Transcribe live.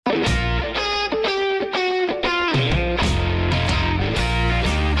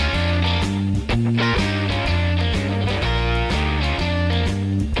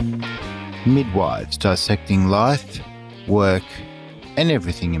midwives dissecting life, work, and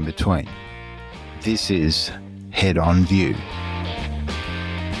everything in between. This is Head On View.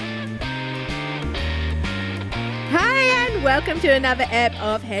 Hi, and welcome to another ep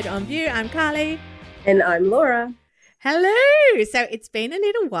of Head On View. I'm Carly. And I'm Laura. Hello. So it's been a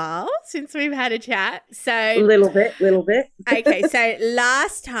little while since we've had a chat. So little bit. Okay, so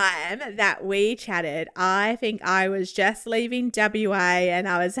last time that we chatted, I think I was just leaving WA and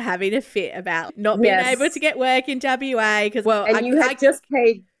I was having a fit about not being able to get work in WA because, you had just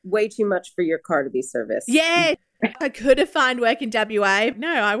paid way too much for your car to be serviced. Yeah, I could have found work in WA. No,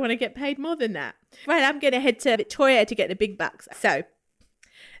 I want to get paid more than that. Right, I'm going to head to Victoria to get the big bucks. So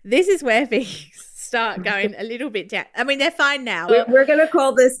this is where things start going a little bit down. I mean, they're fine now. We're going to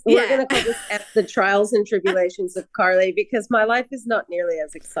call this. We're going to call this the trials and tribulations of Carly because my life is not nearly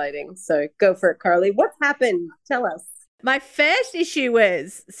as exciting. So go for it, Carly. What's happened? Tell us. My first issue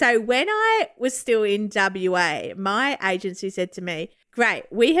was, so when I was still in WA, my agency said to me, great,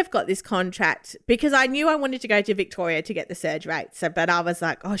 we have got this contract because I knew I wanted to go to Victoria to get the surge rate. But I was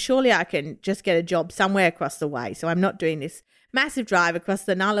like, oh, surely I can just get a job somewhere across the way. So I'm not doing this massive drive across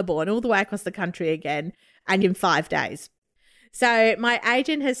the Nullarbor and all the way across the country again and in 5 days. So my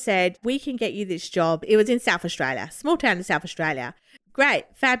agent has said, we can get you this job. It was in South Australia, small town in South Australia. Great,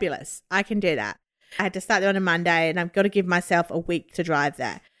 fabulous. I can do that. I had to start there on a Monday and I've got to give myself a week to drive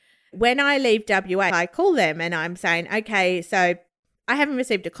there. When I leave WA, I call them and I'm saying, okay, so I haven't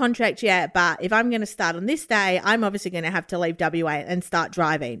received a contract yet, but if I'm going to start on this day, I'm obviously going to have to leave WA and start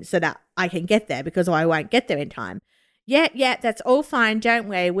driving so that I can get there because I won't get there in time. Yeah, that's all fine. Don't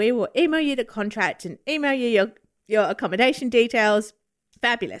worry. We will email you the contract and email you your accommodation details.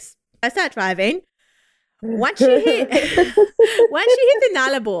 Fabulous. I start driving. Once you hit the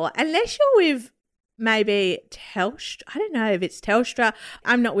Nullarbor, unless you're with maybe Telstra, I don't know if it's Telstra.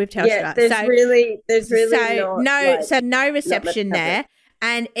 I'm not with Telstra. Yeah, there's no reception there.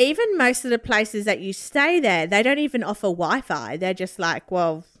 And even most of the places that you stay there, they don't even offer Wi-Fi. They're just like,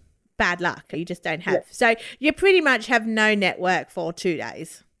 well, bad luck. You just don't have. Yeah. So you pretty much have no network for 2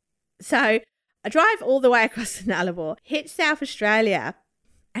 days. So I drive all the way across the Nullarbor, hit South Australia,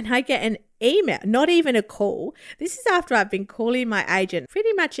 and I get an email, not even a call. This is after I've been calling my agent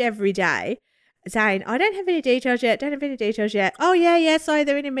pretty much every day saying, I don't have any details yet. Oh, yeah, sorry,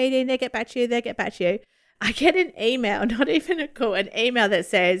 they're in a meeting. They'll get back to you. I get an email, not even a call, an email that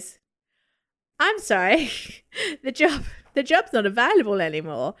says, I'm sorry, the job's not available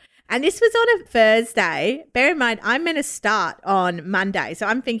anymore. And this was on a Thursday. Bear in mind, I'm going to start on Monday. So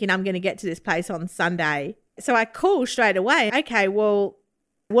I'm thinking I'm going to get to this place on Sunday. So I call straight away. Okay, well,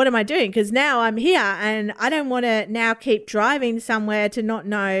 what am I doing? Because now I'm here and I don't want to now keep driving somewhere to not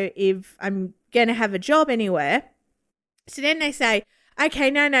know if I'm going to have a job anywhere. So then they say, okay,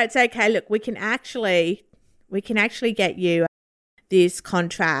 no, it's okay. Look, we can actually get you this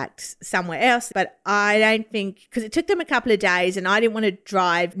contract somewhere else, but I don't think, because it took them a couple of days and I didn't want to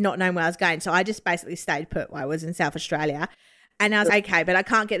drive not knowing where I was going. So I just basically stayed put while I was in South Australia. And I was okay, but I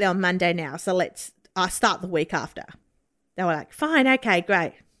can't get there on Monday now. So I'll start the week after. They were like, fine, okay,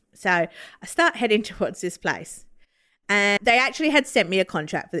 great. So I start heading towards this place. And they actually had sent me a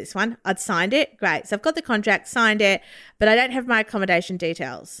contract for this one. I'd signed it. Great. So I've got the contract, signed it, but I don't have my accommodation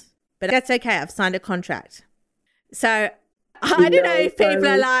details. But that's okay. I've signed a contract. So I don't know if people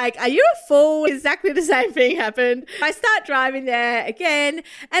are like, are you a fool? Exactly the same thing happened. I start driving there again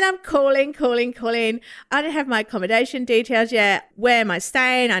and I'm calling. I don't have my accommodation details yet. Where am I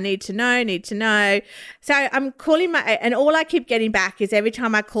staying? I need to know. So I'm calling and all I keep getting back is every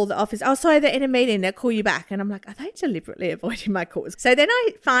time I call the office, oh, sorry, they're in a meeting. They'll call you back. And I'm like, are they deliberately avoiding my calls? So then I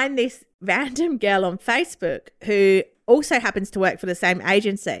find this random girl on Facebook who also happens to work for the same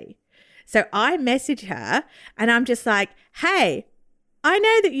agency. So I message her and I'm just like, hey, I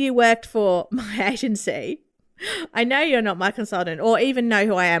know that you worked for my agency. I know you're not my consultant or even know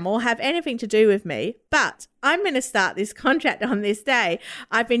who I am or have anything to do with me, but I'm going to start this contract on this day.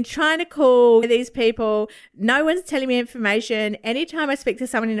 I've been trying to call these people. No one's telling me information. Anytime I speak to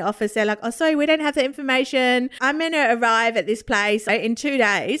someone in the office, they're like, oh, sorry, we don't have the information. I'm going to arrive at this place in 2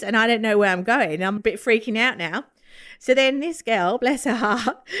 days and I don't know where I'm going. I'm a bit freaking out now. So then this girl, bless her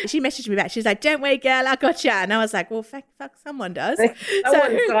heart, she messaged me back. She's like, don't worry, girl, I got you. And I was like, well, fuck, someone does.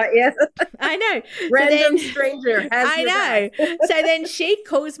 Someone's got you. I know. Random stranger has I know. So then she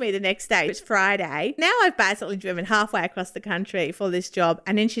calls me the next day. It's Friday. Now I've basically driven halfway across the country for this job.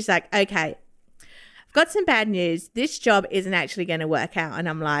 And then she's like, okay, I've got some bad news. This job isn't actually going to work out. And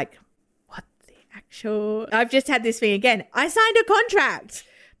I'm like, what the actual? I've just had this thing again. I signed a contract.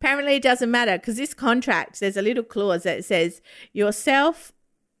 Apparently it doesn't matter because this contract, there's a little clause that says yourself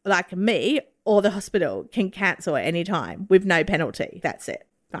like me or the hospital can cancel at any time with no penalty. That's it.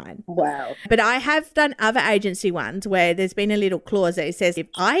 Fine. Wow. But I have done other agency ones where there's been a little clause that says if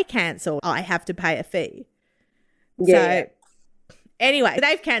I cancel, I have to pay a fee. Yeah. So anyway,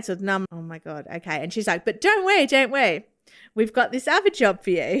 they've cancelled and I'm, oh my God, okay. And she's like, but don't worry. We've got this other job for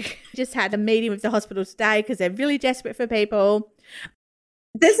you. Just had a meeting with the hospital today because they're really desperate for people.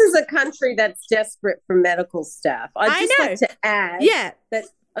 This is a country that's desperate for medical staff. I just like to add that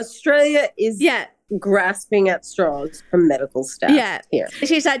Australia is grasping at straws for medical staff here.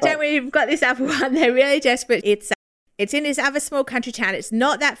 She's like, don't worry, we've got this other one. They're really desperate. It's in this other small country town. It's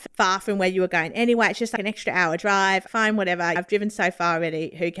not that far from where you were going anyway. It's just like an extra hour drive. Fine, whatever. I've driven so far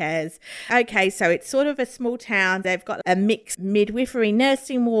already. Who cares? Okay, so it's sort of a small town. They've got a mixed midwifery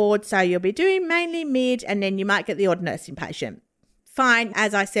nursing ward. So you'll be doing mainly mid and then you might get the odd nursing patient. Fine.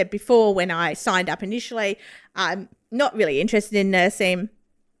 As I said before, when I signed up initially, I'm not really interested in nursing.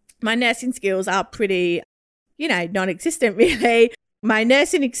 My nursing skills are pretty, non-existent really. My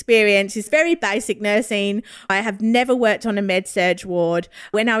nursing experience is very basic nursing. I have never worked on a med-surg ward.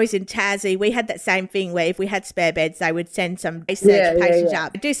 When I was in Tassie, we had that same thing where if we had spare beds, they would send some med-surg patients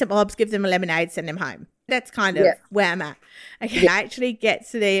up, do some obs, give them a lemonade, send them home. That's kind of where I'm at. Okay, I actually get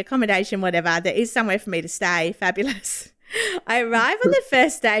to the accommodation, whatever. There is somewhere for me to stay. Fabulous. I arrive on the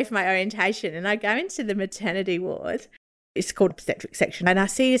first day for my orientation and I go into the maternity ward. It's called obstetric section. And I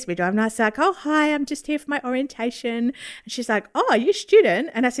see this midwife and I was like, oh, hi, I'm just here for my orientation. And she's like, oh, are you a student?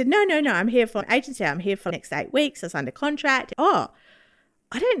 And I said, no, I'm here for an agency. I'm here for the next 8 weeks. I signed a contract. Oh,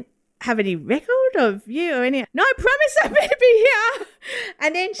 I don't have any record of you or any. No, I promise I'm going to be here.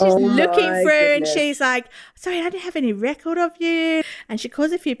 And then she's looking through and she's like, sorry, I don't have any record of you. And she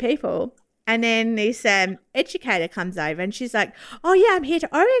calls a few people. And then this educator comes over and she's like, oh, yeah, I'm here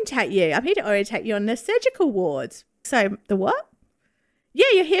to orientate you. I'm here to orientate you on the surgical wards. So the what? Yeah,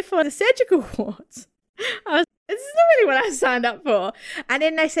 you're here for the surgical wards. This is not really what I signed up for. And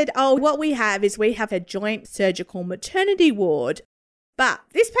then they said, oh, what we have is we have a joint surgical maternity ward. But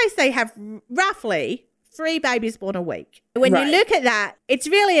this place, they have roughly 3 babies born a week. When you look at that, it's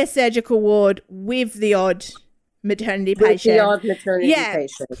really a surgical ward with the odd maternity patient. The odd maternity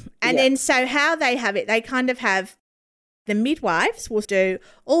patient. And then so how they have it, they kind of have the midwives will do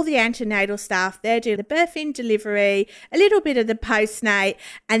all the antenatal stuff. They do the birthing, delivery, a little bit of the postnat,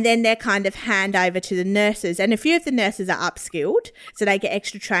 and then they're kind of hand over to the nurses. And a few of the nurses are upskilled, so they get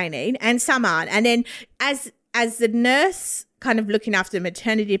extra training, and some aren't. And then as the nurse kind of looking after the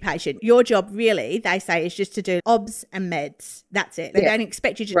maternity patient, your job really, they say, is just to do obs and meds. That's it. They don't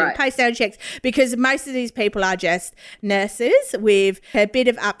expect you to do postnatal checks because most of these people are just nurses with a bit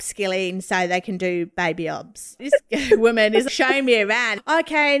of upskilling so they can do baby obs. This woman is showing me around.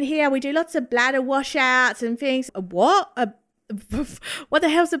 Okay, and here we do lots of bladder washouts and things. What? What the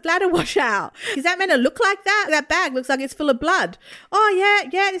hell's a bladder washout? Is that meant to look like that? That bag looks like it's full of blood. Oh,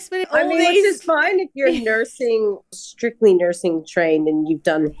 yeah. It's really, which is fine if you're strictly nursing trained and you've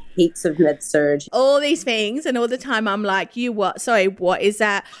done heaps of med-surg. All these things, and all the time I'm like, you what? Sorry, what is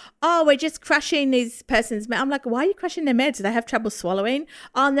that? Oh, we're just crushing this person's meds. I'm like, why are you crushing their meds? Do they have trouble swallowing?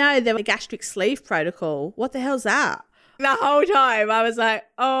 Oh, no, they're a gastric sleeve protocol. What the hell's that? The whole time I was like,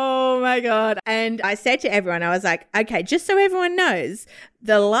 oh my God. And I said to everyone, I was like, okay, just so everyone knows,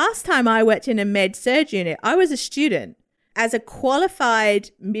 the last time I worked in a med-surg unit, I was a student. As a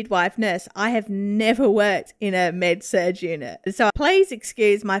qualified midwife nurse, I have never worked in a med-surg unit. So please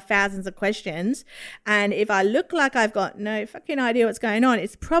excuse my thousands of questions. And if I look like I've got no fucking idea what's going on,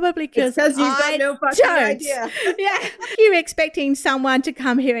 it's probably because you've got no fucking idea. Yeah. You're expecting someone to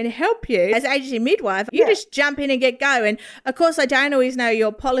come here and help you. As agency midwife, you just jump in and get going. Of course, I don't always know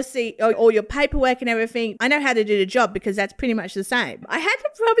your policy or your paperwork and everything. I know how to do the job because that's pretty much the same. I had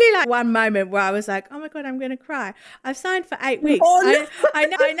probably one moment where I was like, oh my God, I'm going to cry. I've signed for 8 weeks. Oh, no. I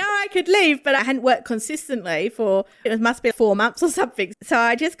know I could leave, but I hadn't worked consistently for, it must be 4 months or something. So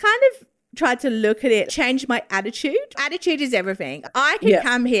I just kind of tried to look at it, change my attitude. Attitude is everything. I could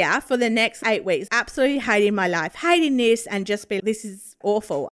come here for the next 8 weeks, absolutely hating my life, hating this and just be, this is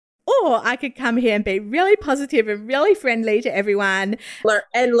awful. Or I could come here and be really positive and really friendly to everyone.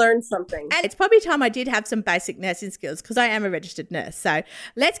 Learn something. And it's probably time I did have some basic nursing skills because I am a registered nurse. So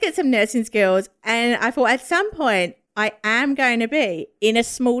let's get some nursing skills. And I thought at some point I am going to be in a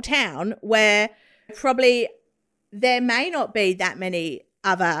small town where probably there may not be that many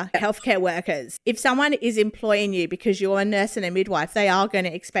other healthcare workers. If someone is employing you because you're a nurse and a midwife, they are going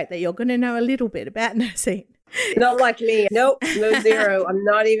to expect that you're going to know a little bit about nursing. Not like me. Nope, no zero. I'm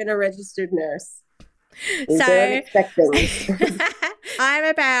not even a registered nurse. So I'm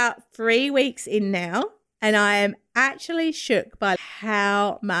about 3 weeks in now and I am actually shook by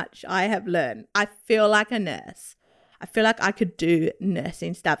how much I have learned. I feel like a nurse. I feel like I could do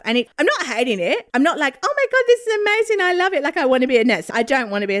nursing stuff. And I'm not hating it. I'm not like, oh my God, this is amazing. I love it. Like, I want to be a nurse. I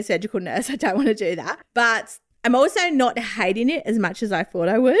don't want to be a surgical nurse. I don't want to do that. But I'm also not hating it as much as I thought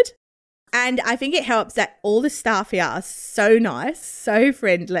I would. And I think it helps that all the staff here are so nice, so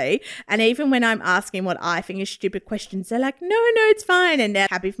friendly. And even when I'm asking what I think is stupid questions, they're like, no, it's fine. And they're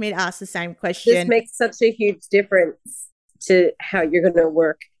happy for me to ask the same question. This makes such a huge difference to how you're going to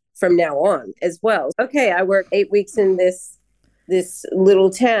work from now on as well. Okay, I work 8 weeks in this little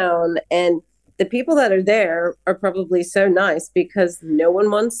town, and the people that are there are probably so nice because no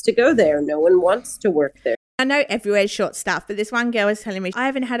one wants to go there. No one wants to work there. I know everywhere's short staffed, but this one girl was telling me, I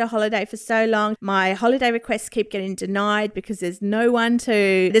haven't had a holiday for so long. My holiday requests keep getting denied because there's no one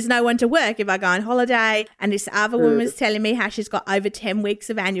to work if I go on holiday. And this other woman was telling me how she's got over 10 weeks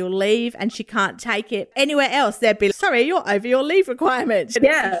of annual leave and she can't take it anywhere else. They'd be like, sorry, you're over your leave requirements.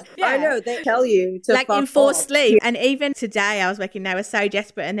 Yeah, I know. They tell you to like enforced leave. And even today I was working, they were so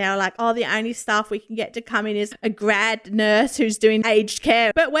desperate and they were like, oh, the only staff we can get to come in is a grad nurse who's doing aged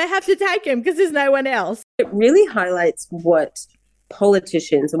care, but we have to take him because there's no one else. It really highlights what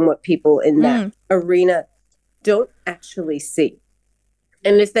politicians and what people in that arena don't actually see.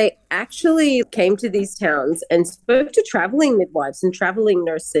 And if they actually came to these towns and spoke to traveling midwives and traveling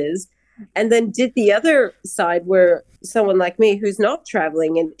nurses, and then did the other side where someone like me who's not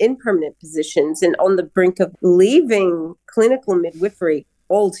traveling and in permanent positions and on the brink of leaving clinical midwifery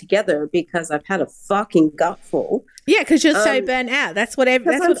altogether because I've had a fucking gutful. Yeah, because you're so burnt out. That's what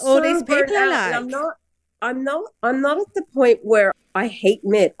all these people are like. I'm not at the point where I hate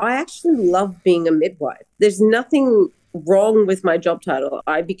mid. I actually love being a midwife. There's nothing wrong with my job title.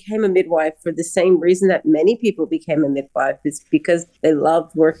 I became a midwife for the same reason that many people became a midwife, is because they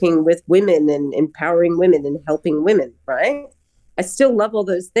loved working with women and empowering women and helping women, right? I still love all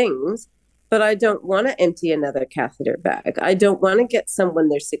those things, but I don't want to empty another catheter bag. I don't want to get someone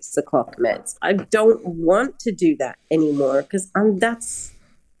their 6 o'clock meds. I don't want to do that anymore because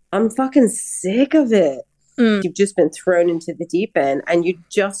I'm fucking sick of it. You've just been thrown into the deep end and you're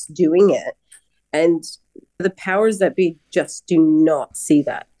just doing it. And the powers that be just do not see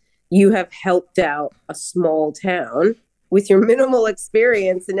that. You have helped out a small town with your minimal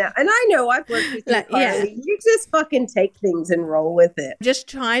experience. And I know I've worked with you, Carly. You just fucking take things and roll with it. Just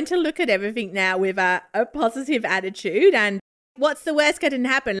trying to look at everything now with a positive attitude. And what's the worst that can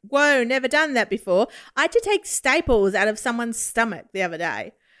happen? Whoa, never done that before. I had to take staples out of someone's stomach the other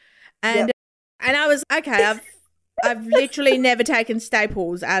day. And I was, okay, I've literally never taken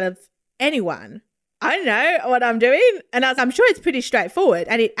staples out of anyone. I don't know what I'm doing. And I'm sure it's pretty straightforward.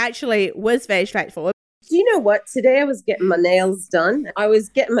 And it actually was very straightforward. Do you know what? Today I was getting my nails done. And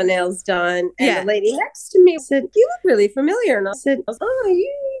the lady next to me said, you look really familiar. And I said, oh,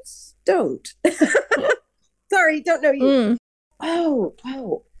 you don't. Sorry, don't know you.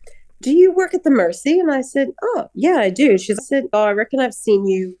 Oh. Do you work at the Mercy? And I said, oh, yeah, I do. She said, oh, I reckon I've seen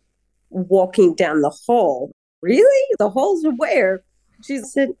you walking down the hall. Really? The halls are where? She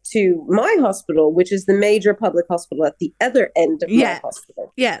said, to my hospital, which is the major public hospital at the other end of my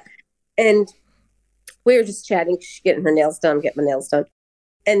hospital. Yeah. And we were just chatting. She's getting her nails done, get my nails done.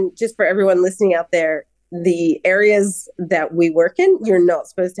 And just for everyone listening out there, the areas that we work in, you're not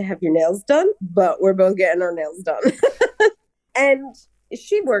supposed to have your nails done, but we're both getting our nails done. And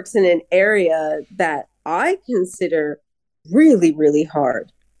she works in an area that I consider really, really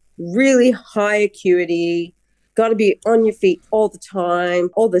hard. Really high acuity, got to be on your feet all the time,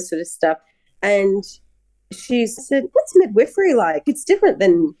 all this sort of stuff. And she said, what's midwifery like? It's different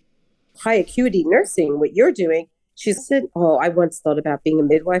than high acuity nursing, what you're doing. She said, oh, I once thought about being a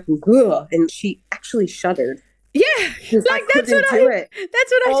midwife, and she actually shuddered. Yeah, like that's what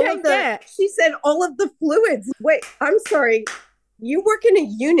I don't get. She said all of the fluids. Wait, I'm sorry. You work in a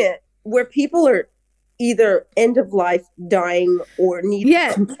unit where people are either end of life, dying, or need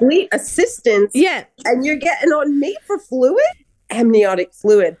complete assistance. Yeah. And you're getting on me for fluid? Amniotic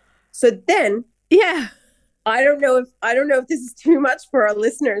fluid. So then I don't know if this is too much for our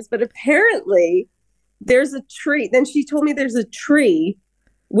listeners, but apparently there's a tree. Then she told me there's a tree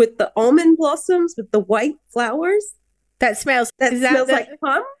with the almond blossoms with the white flowers. That smells like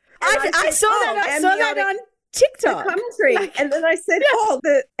cum. I saw that on TikTok. The cum tree. And then I said,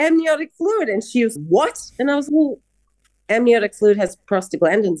 the amniotic fluid. And she was, what? And I was, well, amniotic fluid has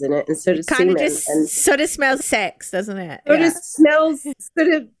prostaglandins in it, and so does semen. And sort of smells sex, doesn't it? It just smells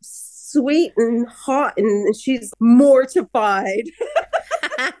sort of sweet and hot, and she's mortified.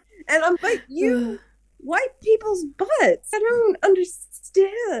 And I'm like, you wipe people's butts. I don't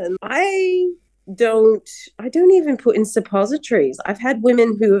understand. I I don't even put in suppositories. I've had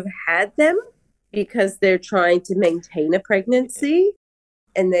women who have had them because they're trying to maintain a pregnancy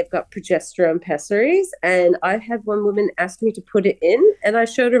and they've got progesterone pessaries. And I had one woman ask me to put it in, and I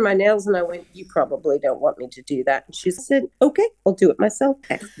showed her my nails and I went, you probably don't want me to do that. And she said, okay, I'll do it myself.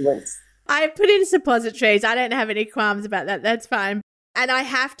 Excellent. I put in suppositories. I don't have any qualms about that. That's fine. And I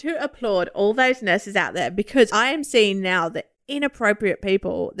have to applaud all those nurses out there, because I am seeing now the inappropriate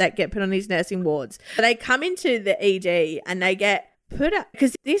people that get put on these nursing wards. They come into the ED and they get put up,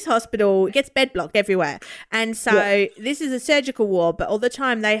 because this hospital gets bed blocked everywhere. And so this is a surgical ward, but all the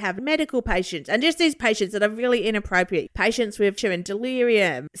time they have medical patients and just these patients that are really inappropriate, patients with fear and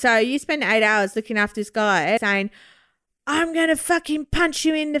delirium. So you spend 8 hours looking after this guy saying, I'm going to fucking punch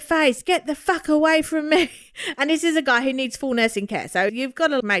you in the face. Get the fuck away from me. And this is a guy who needs full nursing care. So you've got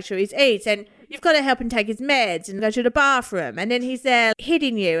to make sure he eats, and you've got to help him take his meds and go to the bathroom. And then he's there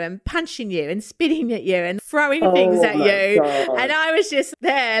hitting you and punching you and spitting at you and throwing things at you. God. And I was just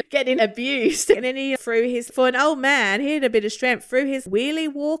there getting abused. And then he threw for an old man, he had a bit of strength, threw his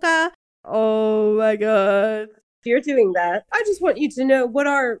wheelie walker. Oh my God. If you're doing that, I just want you to know what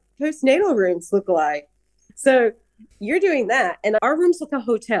our postnatal rooms look like. So you're doing that, and our room's like a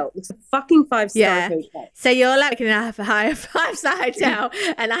hotel. It's a fucking 5-star hotel. So you're like in a 5-star hotel,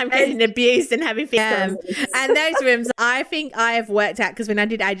 and I'm getting abused and having fun. And those rooms, I think I have worked at, because when I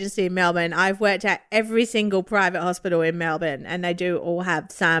did agency in Melbourne, I've worked at every single private hospital in Melbourne, and they do all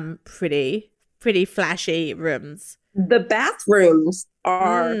have some pretty flashy rooms. The bathrooms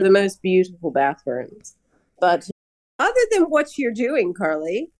are the most beautiful bathrooms. But other than what you're doing,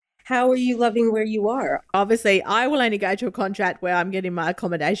 Carly, how are you loving where you are? Obviously, I will only go to a contract where I'm getting my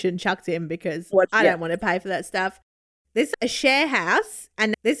accommodation chucked in, because I don't want to pay for that stuff. There's a share house,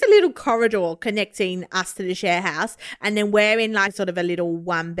 and there's a little corridor connecting us to the share house. And then we're in like sort of a little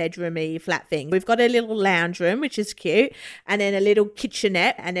 1-bedroomy flat thing. We've got a little lounge room, which is cute, and then a little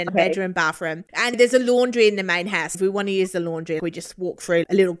kitchenette, and then a bedroom, bathroom. And there's a laundry in the main house. If we want to use the laundry, we just walk through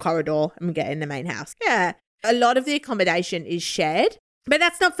a little corridor and get in the main house. Yeah. A lot of the accommodation is shared. But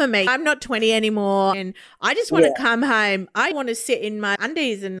that's not for me. I'm not 20 anymore, and I just want to come home. I want to sit in my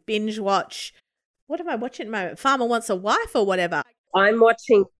undies and binge watch. What am I watching at the moment? Farmer Wants a Wife or whatever. I'm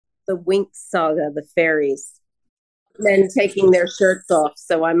watching the Winx saga, the fairies, men taking their shirts off,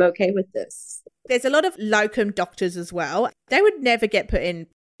 so I'm okay with this. There's a lot of locum doctors as well. They would never get put in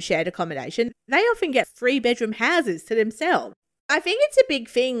shared accommodation. They often get 3-bedroom houses to themselves. I think it's a big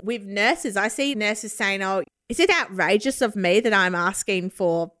thing with nurses. I see nurses saying, oh, is it outrageous of me that I'm asking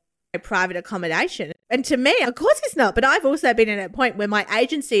for a private accommodation? And to me, of course it's not. But I've also been at a point where my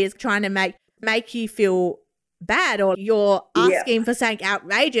agency is trying to make you feel bad, or you're asking for something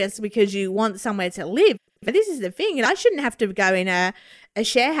outrageous because you want somewhere to live. But this is the thing. I shouldn't have to go in a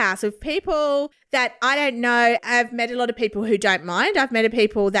share house with people that I don't know. I've met a lot of people who don't mind. I've met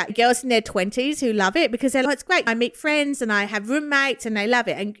people that girls in their 20s who love it, because they're like, it's great. I meet friends and I have roommates and they love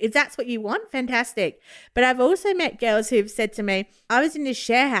it. And if that's what you want, fantastic. But I've also met girls who've said to me, I was in this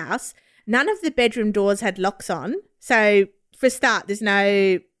share house. None of the bedroom doors had locks on. So for a start,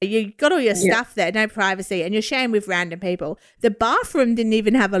 you got all your stuff there, no privacy, and you're sharing with random people. The bathroom didn't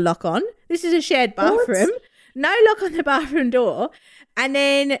even have a lock on. This is a shared bathroom. What? No lock on the bathroom door. And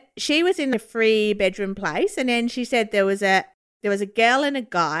then she was in a 3-bedroom place, and then she said there was a girl and a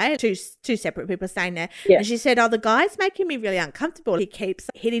guy, two separate people staying there. Yeah. And she said, oh, the guy's making me really uncomfortable. He keeps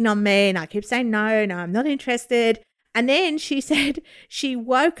hitting on me, and I keep saying, no, I'm not interested. And then she said she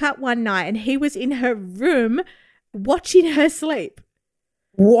woke up one night and he was in her room watching her sleep.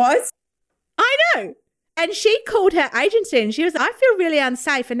 What? I know. And she called her agency and she was, I feel really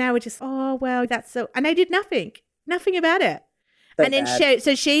unsafe. And now we're just, oh, well, that's so. And they did nothing about it. So and then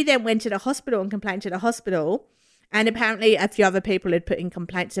she then went to the hospital and complained to the hospital. And apparently a few other people had put in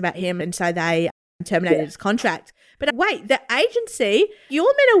complaints about him. And so they terminated his contract. But wait, the agency, you're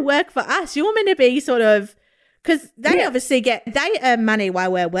meant to work for us. You're meant to be sort of, because they obviously they earn money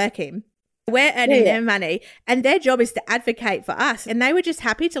while we're working. We're earning their money, and their job is to advocate for us. And they were just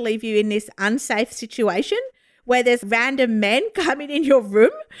happy to leave you in this unsafe situation where there's random men coming in your room.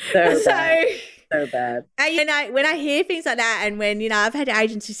 So bad. And when I hear things like that, and when I've had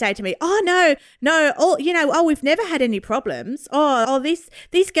agencies say to me, "Oh no, we've never had any problems.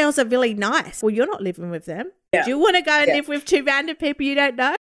 These girls are really nice." Well, you're not living with them. Yeah. Do you want to go and live with 2 random people you don't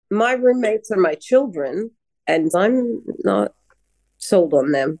know? My roommates are my children, and I'm not sold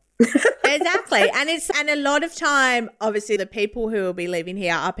on them. Exactly. And a lot of time, obviously, the people who will be living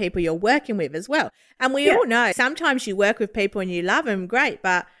here are people you're working with as well. And we all know sometimes you work with people and you love them, great,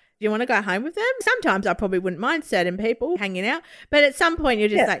 but Do you want to go home with them? Sometimes I probably wouldn't mind certain people hanging out, but at some point you're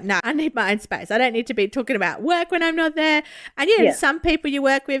just like, no, I need my own space. I don't need to be talking about work when I'm not there. And some people you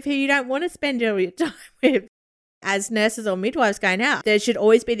work with who you don't want to spend all your time with. As nurses or midwives going out, there should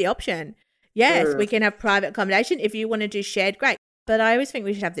always be the option. Yes, we can have private accommodation. If you want to do shared, great. But I always think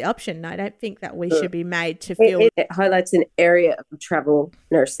we should have the option. I don't think that we should be made to feel... It highlights an area of travel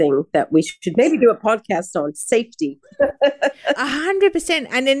nursing that we should maybe do a podcast on, safety. 100%.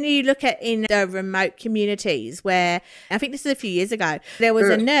 And then you look at in the remote communities where, I think this is a few years ago, there was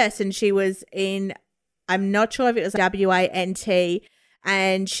a nurse and she was in, I'm not sure if it was WANT,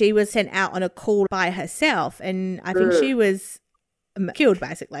 and she was sent out on a call by herself. And I think she was killed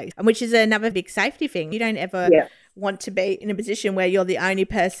basically, which is another big safety thing. You don't ever want to be in a position where you're the only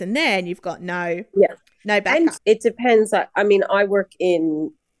person there and you've got no backup. And it depends. I mean, I work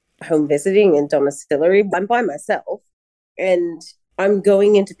in home visiting and domiciliary. I'm by myself and I'm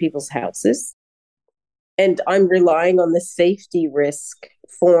going into people's houses and I'm relying on the safety risk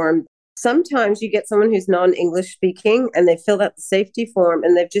form. Sometimes you get someone who's non-English speaking and they fill out the safety form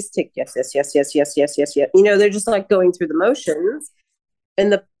and they've just ticked yes. You know, they're just like going through the motions.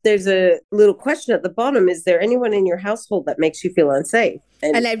 And there's a little question at the bottom. Is there anyone in your household that makes you feel unsafe?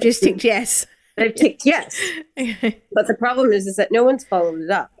 And they've just ticked yes. They've ticked yes. But the problem is that no one's followed it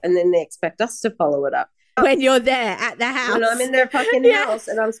up. And then they expect us to follow it up. When you're there at the house. When I'm in their fucking house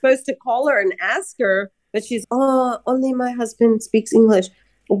and I'm supposed to call her and ask her. But she's, only my husband speaks English.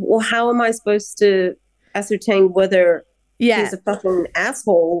 Well, how am I supposed to ascertain whether he's a fucking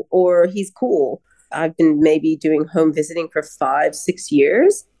asshole or he's cool? I've been maybe doing home visiting for 5-6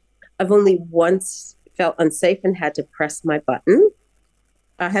 years. I've only once felt unsafe and had to press my button.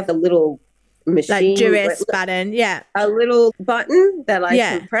 I have a little machine. Like duress button, a little button that I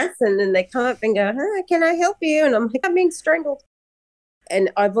can press and then they come up and go, can I help you? And I'm like, I'm being strangled.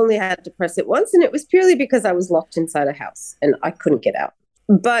 And I've only had to press it once and it was purely because I was locked inside a house and I couldn't get out.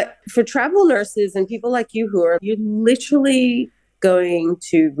 But for travel nurses and people like you you're literally going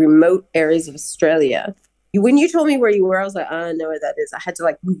to remote areas of Australia. When you told me where you were, I was like, I don't know where that is. I had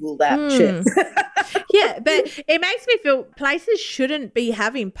to Google that shit. But it makes me feel places shouldn't be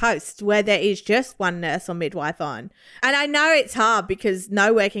having posts where there is just one nurse or midwife on. And I know it's hard because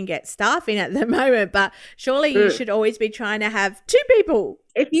nowhere can get staff in at the moment, but surely you should always be trying to have 2 people.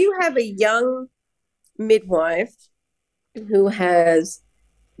 If you have a young midwife who has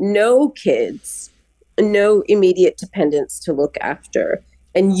no kids, no immediate dependents to look after,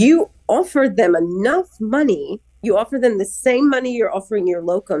 and you offer them enough money, you offer them the same money you're offering your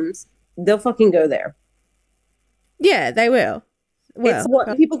locums, they'll fucking go there. Yeah, they will. It's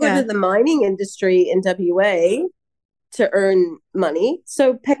what people go to the mining industry in WA to earn money.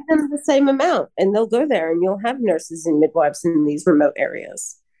 So pay them the same amount and they'll go there and you'll have nurses and midwives in these remote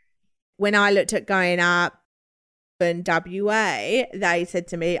areas. When I looked at going up in WA, they said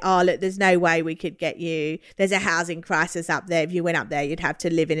to me, look, there's no way we could get you. There's a housing crisis up there. If you went up there, you'd have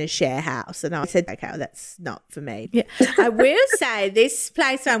to live in a share house. And I said, okay, well, that's not for me. Yeah. I will say this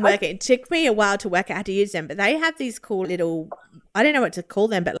place I'm working, it took me a while to work out how to use them, but they have these cool little, I don't know what to call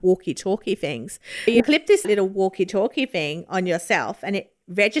them, but walkie-talkie things. You clip this little walkie-talkie thing on yourself and it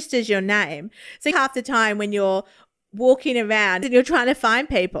registers your name. So half the time when you're walking around and you're trying to find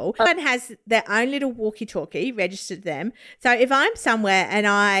people, everyone has their own little walkie-talkie registered them. So if I'm somewhere and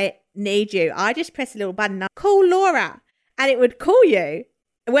I need you, I just press a little button, call Laura, and it would call you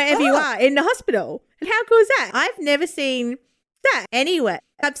wherever you are in the hospital. And how cool is that? I've never seen that anywhere.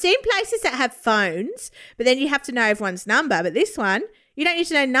 I've seen places that have phones, but then you have to know everyone's number. But this one, you don't need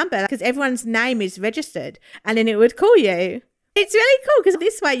to know number because everyone's name is registered and then it would call you. It's really cool because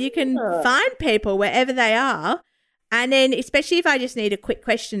this way you can find people wherever they are. And then especially if I just need a quick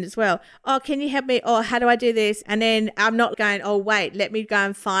question as well. Can you help me? How do I do this? And then I'm not going, wait, let me go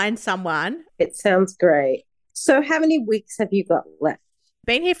and find someone. It sounds great. So how many weeks have you got left?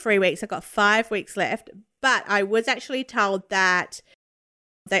 Been here 3 weeks. I've got 5 weeks left. But I was actually told that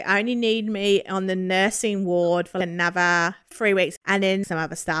they only need me on the nursing ward for another 3 weeks. And then some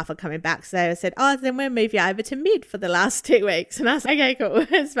other staff are coming back. So they said, then we'll move you over to mid for the last 2 weeks. And I was like, okay, cool.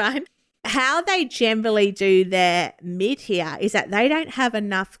 It's fine. How they generally do their mid here is that they don't have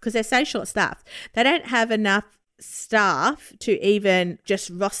enough, because they're so short staffed, they don't have enough staff to even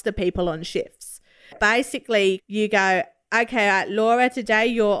just roster people on shifts. Basically, you go, okay, Laura, today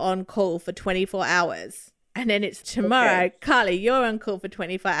you're on call for 24 hours. And then it's tomorrow, Carly, you're on call for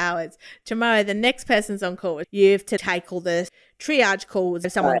 24 hours. Tomorrow, the next person's on call. You have to take all the triage calls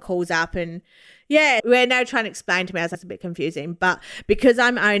if someone calls up and we're now trying to explain to me. I was like, it's a bit confusing, but because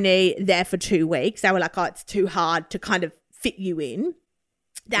I'm only there for 2 weeks, they were like, it's too hard to kind of fit you in.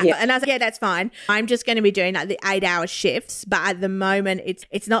 And I was like, yeah, that's fine. I'm just going to be doing like the 8-hour shifts. But at the moment,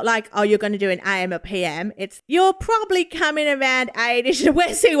 it's not like, oh, you're going to do an AM or PM. It's you're probably coming around 8-ish.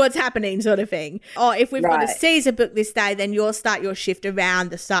 We'll see what's happening sort of thing. Or if we've got a Caesar book this day, then you'll start your shift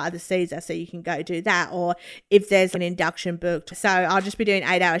around the start of the Caesar so you can go do that. Or if there's an induction booked. So I'll just be doing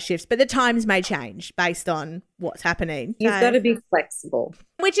 8-hour shifts. But the times may change based on what's happening. You've got to be flexible.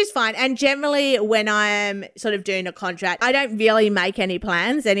 Which is fine. And generally when I am sort of doing a contract, I don't really make any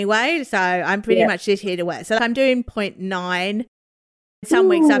plans anyway. So I'm pretty much just here to work. So I'm doing 0.9. Some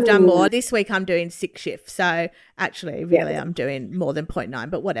weeks I've done more. This week I'm doing 6 shifts. So actually, really, I'm doing more than 0.9,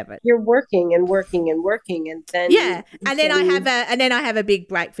 but whatever. You're working and working and working, and then and then I have a big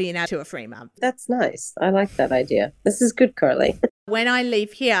break for 2 or 3 months. That's nice. I like that idea. This is good, Carly. When I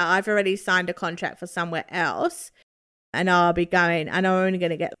leave here, I've already signed a contract for somewhere else. And I'll be going, and I'm only going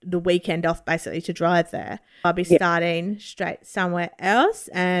to get the weekend off basically to drive there. I'll be starting straight somewhere else,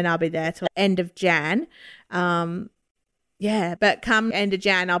 and I'll be there till end of Jan. But come end of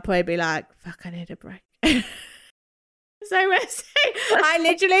Jan, I'll probably be like, fuck, I need a break. So I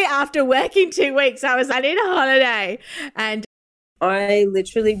literally, after working 2 weeks, I was like, I need a holiday. And I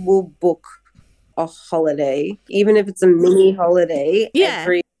literally will book a holiday, even if it's a mini holiday,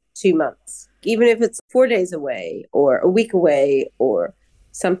 every 2 months. Even if it's 4 days away or a week away or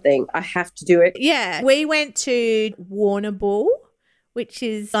something, I have to do it. Yeah. We went to Warrnambool, which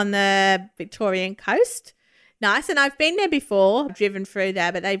is on the Victorian coast. Nice. And I've been there before, I've driven through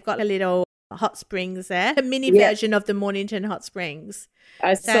there, but they've got a little hot springs there, a mini version of the Mornington Hot Springs.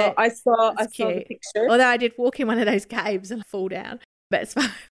 I saw the picture. Although I did walk in one of those caves and fall down, but it's fine.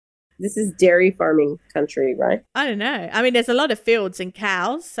 This is dairy farming country, right? I don't know. I mean, there's a lot of fields and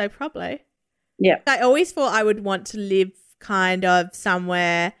cows, so probably. Yeah. I always thought I would want to live kind of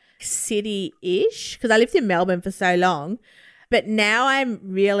somewhere city-ish because I lived in Melbourne for so long. But now I'm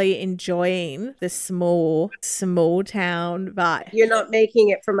really enjoying the small town vibe. You're not making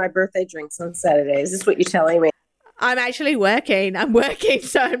it for my birthday drinks on Saturday. Is this what you're telling me? I'm actually working. I'm working,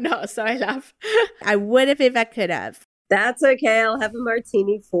 so I'm not. Sorry, love. I would have if I could have. That's okay. I'll have a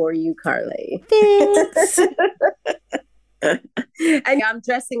martini for you, Carly. Thanks. And I'm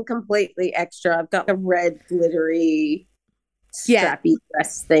dressing completely extra. I've got a red glittery strappy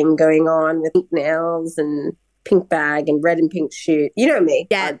dress thing going on with pink nails and pink bag and red and pink shoe. You know me.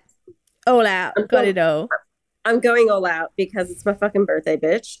 Yeah. All out. Got it all. I'm going all out because it's my fucking birthday,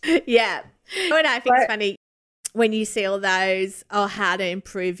 bitch. Yeah. What I think is funny when you see all those, how to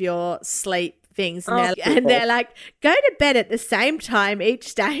improve your sleep things, and they're like, go to bed at the same time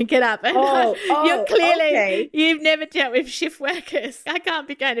each day and get up. And you're clearly, you've never dealt with shift workers. I can't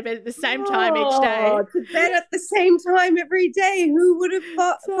be going to bed at the same time each day. To bed at the same time every day. Who would have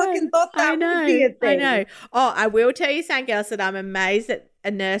fucking thought that would be a thing? I know. I will tell you something else that I'm amazed that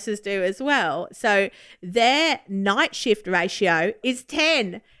nurses do as well. So their night shift ratio is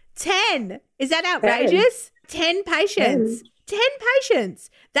 10. 10. Is that outrageous? 10 patients. 10 patients.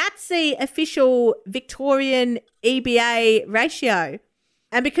 That's the official Victorian EBA ratio.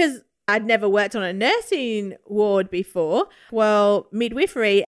 And because I'd never worked on a nursing ward before, well,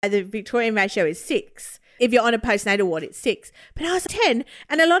 midwifery, the Victorian ratio is 6. If you're on a postnatal ward, it's 6. But I was 10.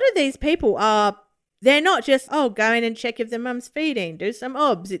 And a lot of these people they're not just, go in and check if the mum's feeding, do some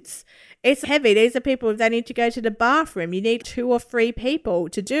obs. It's heavy. These are people, if they need to go to the bathroom, you need 2 or 3 people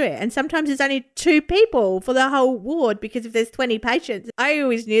to do it. And sometimes there's only 2 people for the whole ward because if there's 20 patients, I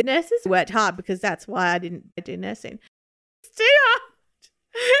always knew nurses worked hard because that's why I didn't do nursing. It's too hard.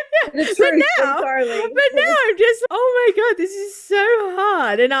 But now I'm just, oh my God, this is so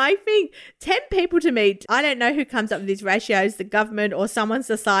hard. And I think 10 people to me, I don't know who comes up with these ratios, the government or someone's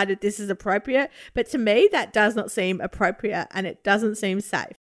decided this is appropriate. But to me, that does not seem appropriate and it doesn't seem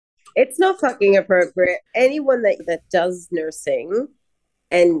safe. It's not fucking appropriate. Anyone that does nursing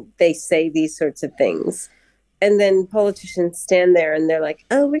and they say these sorts of things, and then politicians stand there and they're like,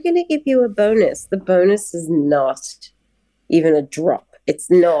 oh, we're going to give you a bonus. The bonus is not even a drop.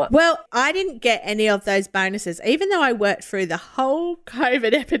 It's not. Well, I didn't get any of those bonuses, even though I worked through the whole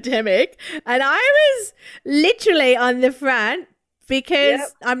COVID epidemic and I was literally on the front because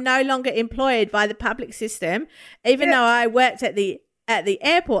I'm no longer employed by the public system, even though I worked at the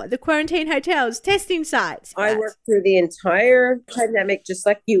airport, the quarantine hotels, testing sites. I worked through the entire pandemic just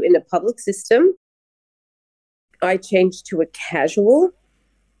like you in a public system. I changed to a casual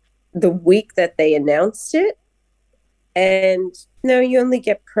the week that they announced it. And no, you only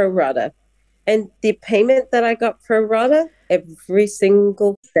get pro rata. And the payment that I got pro rata, every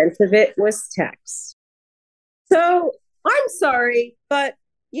single cent of it was taxed. So I'm sorry, but,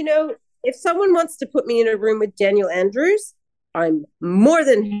 if someone wants to put me in a room with Daniel Andrews, I'm more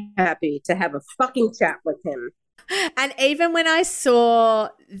than happy to have a fucking chat with him. And even when I saw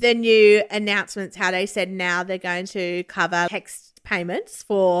the new announcements, how they said now they're going to cover HECS payments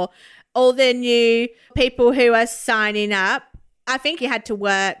for all the new people who are signing up, I think you had to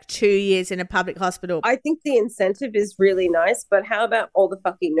work 2 years in a public hospital. I think the incentive is really nice, but how about all the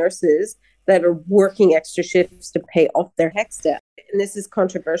fucking nurses that are working extra shifts to pay off their HECS debt? And this is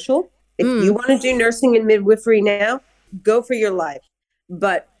controversial. If you want to do nursing and midwifery now, go for your life.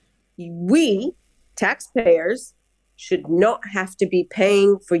 But we, taxpayers, should not have to be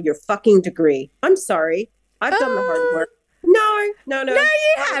paying for your fucking degree. I'm sorry. I've done the hard work. No. No, you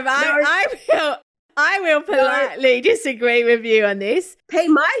have. I will politely disagree with you on this. Pay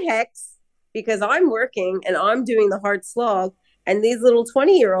my HECS because I'm working and I'm doing the hard slog. And these little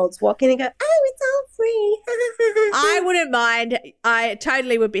 20-year-olds walk in and go, oh, it's all free. I wouldn't mind. I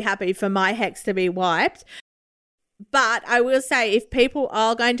totally would be happy for my HECS to be wiped. But I will say, if people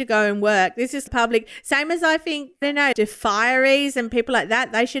are going to go and work, this is public. Same as I think, fireys and people like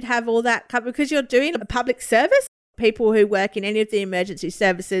that, they should have all that covered because you're doing a public service. People who work in any of the emergency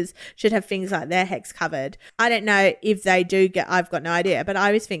services should have things like their HECS covered. I don't know if they do I've got no idea, but I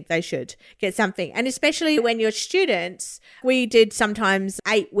always think they should get something. And especially when you're students, we did sometimes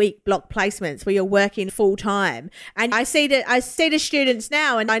 8-week block placements where you're working full time. And I see the students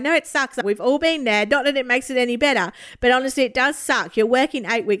now, and I know it sucks. We've all been there. Not that it makes it any better, but honestly, it does suck. You're working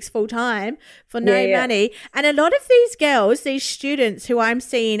 8 weeks full time for no money. And a lot of these girls, these students who I'm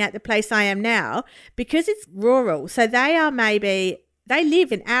seeing at the place I am now, because it's rural, so they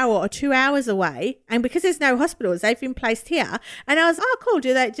live an hour or 2 hours away, and because there's no hospitals, they've been placed here. And I was, oh, cool.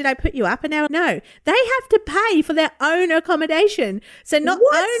 Do they put you up? And now, no, they have to pay for their own accommodation. So not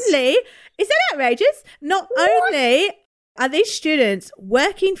only is that outrageous, not only are these students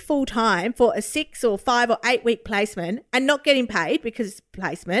working full time for a 6 or 5 or 8 week placement and not getting paid because it's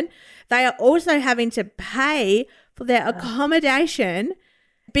placement, they are also having to pay for their accommodation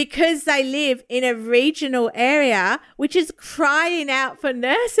because they live in a regional area which is crying out for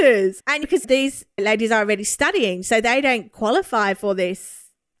nurses. And because these ladies are already studying, so they don't qualify for this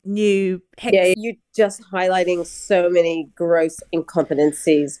new HECS. Yeah, you're just highlighting so many gross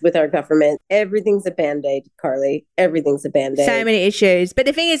incompetencies with our government. Everything's a Band-Aid, Carly. Everything's a Band-Aid. So many issues. But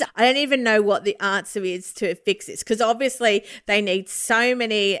the thing is, I don't even know what the answer is to fix this, because obviously they need so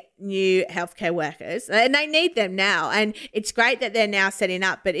many new healthcare workers and they need them now. And it's great that they're now setting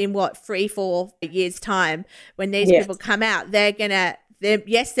up, but in 3-4 years time, when these people come out,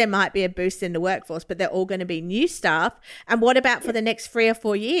 yes, there might be a boost in the workforce, but they're all going to be new staff. And what about for the next 3 or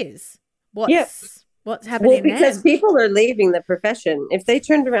 4 years? What's happening because people are leaving the profession. If they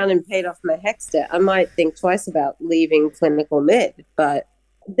turned around and paid off my HECS debt, I might think twice about leaving clinical mid. But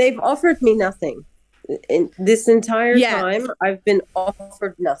they've offered me nothing. In this entire time, I've been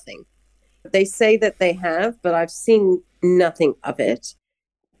offered nothing. They say that they have, but I've seen nothing of it.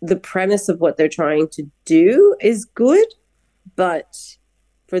 The premise of what they're trying to do is good. But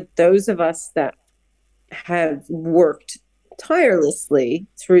for those of us that have worked tirelessly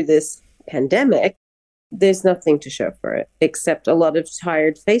through this pandemic, there's nothing to show for it except a lot of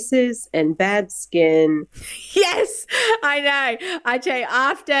tired faces and bad skin. Yes, I know. I tell you,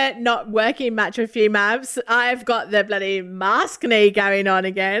 after not working much for a few months, I've got the bloody mask knee going on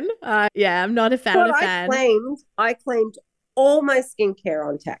again. I'm not a fan. I claimed all my skincare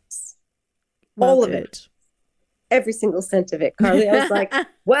on tax. All of it. Every single cent of it, Carly. I was like,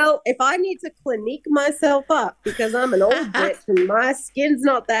 well, if I need to Clinique myself up because I'm an old bitch and my skin's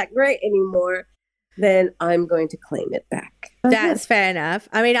not that great anymore, then I'm going to claim it back. That's fair enough.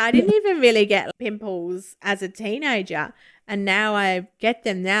 I mean, I didn't even really get pimples as a teenager, and now I get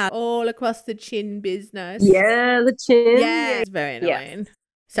them now all across the chin business. Yeah, the chin. Yeah, it's very annoying. Yeah.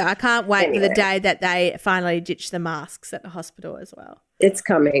 So I can't wait for the day that they finally ditch the masks at the hospital as well. It's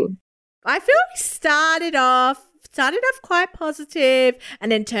coming. I feel we started off quite positive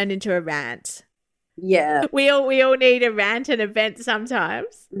and then turned into a rant. Yeah. We all need a rant and a vent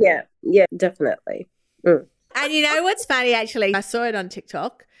sometimes. Yeah, definitely. And you know what's funny, actually? I saw it on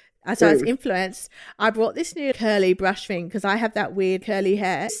TikTok. So I was influenced. I brought this new curly brush thing because I have that weird curly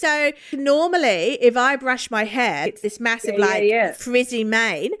hair. So normally if I brush my hair, it's this massive frizzy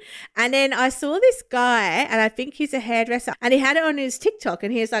mane. And then I saw this guy, and I think he's a hairdresser, and he had it on his TikTok,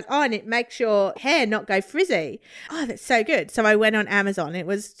 and he was like, oh, and it makes your hair not go frizzy. Oh, that's so good. So I went on Amazon. It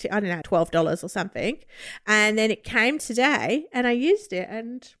was, I don't know, $12 or something. And then it came today and I used it,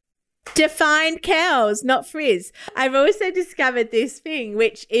 and defined curls, not frizz. I've also discovered this thing,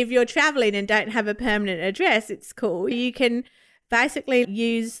 which if you're traveling and don't have a permanent address, it's cool. You can basically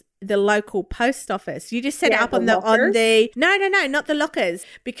use the local post office. You just set it Yeah, up on the the lockers? no, not the lockers,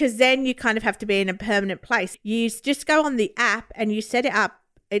 because then you kind of have to be in a permanent place. You just go on the app and you set it up.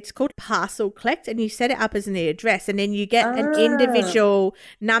 It's called Parcel Collect, and you set it up as the address, and then you get an individual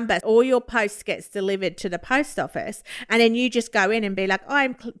number. All your posts gets delivered to the post office, and then you just go in and be like, oh,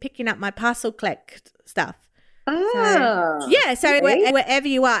 I'm picking up my Parcel Collect stuff. So wherever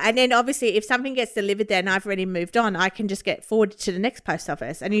you are. And then obviously if something gets delivered there and I've already moved on, I can just get forwarded to the next post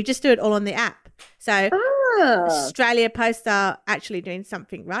office, and you just do it all on the app. So Australia Post are actually doing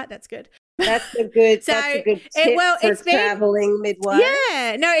something right. That's good. That's a good tip for traveling midwife.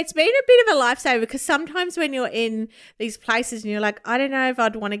 Yeah, no, it's been a bit of a lifesaver, because sometimes when you're in these places and you're like, I don't know if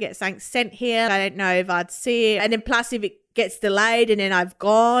I'd want to get something sent here. I don't know if I'd see it. And then plus if it gets delayed and then I've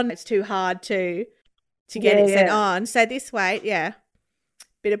gone, it's too hard to get it sent on. So this way,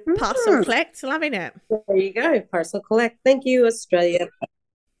 bit of Parcel Collect, loving it. There you go, Parcel Collect. Thank you, Australia.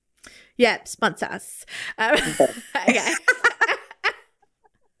 Yeah, sponsor us. Okay.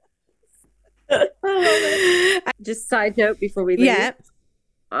 Just side note before we leave. Yeah.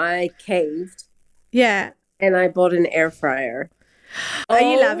 I caved. Yeah. And I bought an air fryer. Are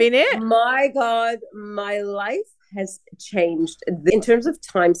you loving it? My God, my life has changed in terms of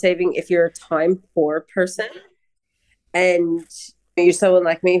time saving. If you're a time poor person and you're someone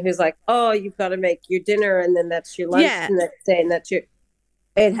like me who's like, oh, you've got to make your dinner and then that's your lunch the next day and that's your...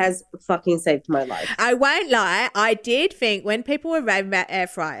 It has fucking saved my life. I won't lie. I did think when people were raving about air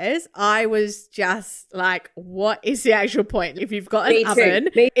fryers, I was just like, what is the actual point? If you've got an oven,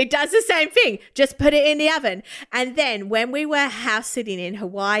 it does the same thing. Just put it in the oven. And then when we were house sitting in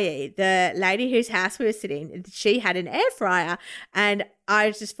Hawaii, the lady whose house we were sitting, she had an air fryer. And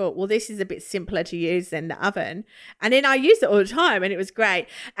I just thought, well, this is a bit simpler to use than the oven. And then I used it all the time and it was great.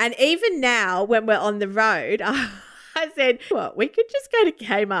 And even now when we're on the road, I said, well, we could just go to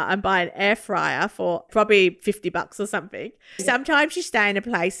Kmart and buy an air fryer for probably $50 or something. Sometimes you stay in a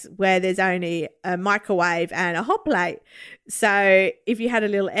place where there's only a microwave and a hot plate. So if you had a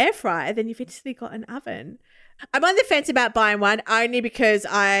little air fryer, then you've instantly got an oven. I'm on the fence about buying one only because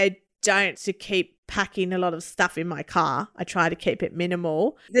I don't to keep packing a lot of stuff in my car. I try to keep it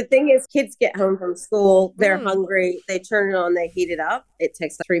minimal. The thing is, kids get home from school, they're hungry, they turn it on, they heat it up. It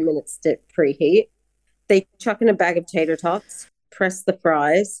takes 3 minutes to preheat. They chuck in a bag of tater tots, press the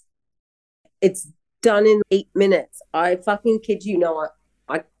fries. It's done in 8 minutes. I fucking kid you not.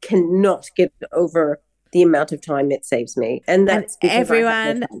 I cannot get over the amount of time it saves me. And that's and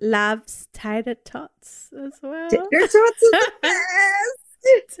everyone loves tater tots as well. Tater tots are the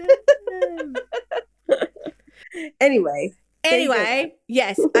best. Anyway,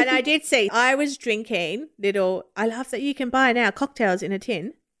 yes. And I did see, I was drinking I love that you can buy now cocktails in a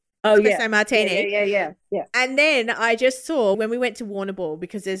tin. Oh, espresso martini. Yeah. And then I just saw when we went to Warrnambool,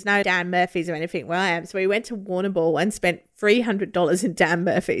 because there's no Dan Murphy's or anything where I am. So we went to Warrnambool and spent $300 in Dan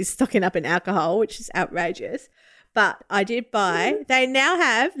Murphy's, stocking up in alcohol, which is outrageous. But I did buy, they now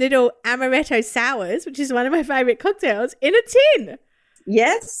have little amaretto sours, which is one of my favorite cocktails, in a tin.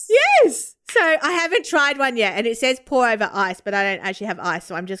 Yes. So I haven't tried one yet, and it says pour over ice, but I don't actually have ice.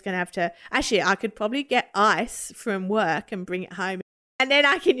 So I'm just going to have to, actually, I could probably get ice from work and bring it home. And then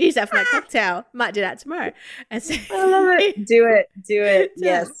I can use that for my cocktail. Might do that tomorrow. And so, I love it. Do it.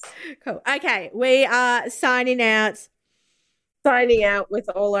 Yes. Cool. Okay. We are signing out with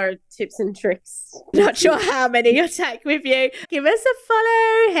all our tips and tricks. Not sure how many you'll take with you. Give us a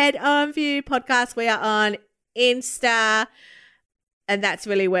follow. Head On View Podcast. We are on Insta. And that's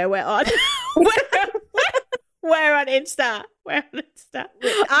really where we're on. We're on Insta.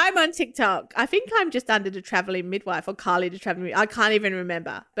 I'm on TikTok. I think I'm just under the Traveling Midwife or Carly the Traveling Midwife. I can't even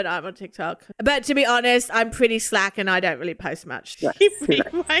remember, but I'm on TikTok. But to be honest, I'm pretty slack and I don't really post much.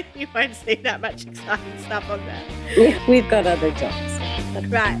 Right. You won't see that much exciting stuff on there. Yeah, we've got other jobs.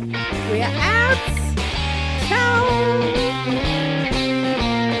 Right. We are out. Ciao.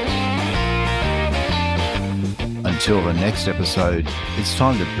 Until the next episode, it's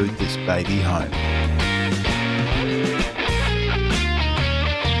time to boot this baby home.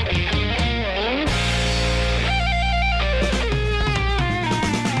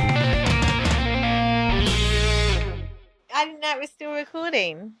 I didn't know it was still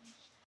recording.